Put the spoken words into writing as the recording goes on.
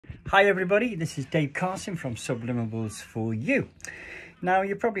Hi everybody, this is Dave Carson from Subliminals for You. Now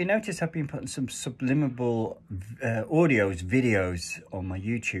you probably noticed I've been putting some subliminal videos on my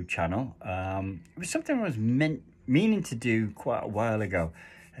YouTube channel. It was something I was meaning to do quite a while ago,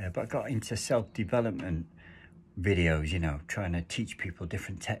 but I got into self-development videos, you know, trying to teach people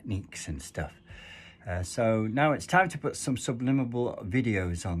different techniques and stuff. So now it's time to put some subliminal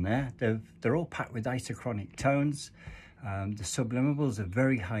videos on there. They're all packed with isochronic tones. The subliminals are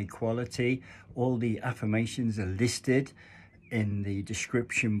very high quality. All the affirmations are listed in the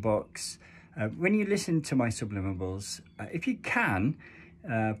description box. When you listen to my subliminals, if you can,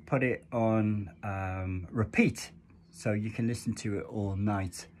 put it on repeat so you can listen to it all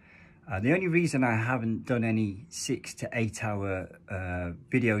night. The only reason I haven't done any 6 to 8 hour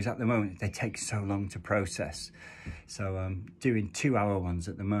videos at the moment, they take so long to process. So I'm doing 2-hour ones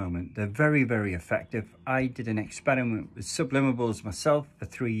at the moment. They're very, very effective. I did an experiment with subliminals myself for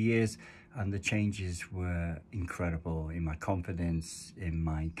 3 years, and the changes were incredible in my confidence, in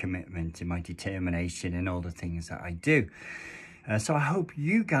my commitment, in my determination, in all the things that I do. So I hope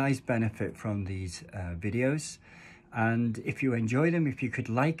you guys benefit from these videos. And if you enjoy them, if you could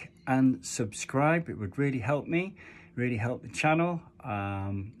like and subscribe, it would really help me, really help the channel.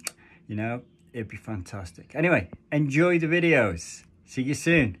 You know, it'd be fantastic. Anyway, enjoy the videos. See you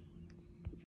soon.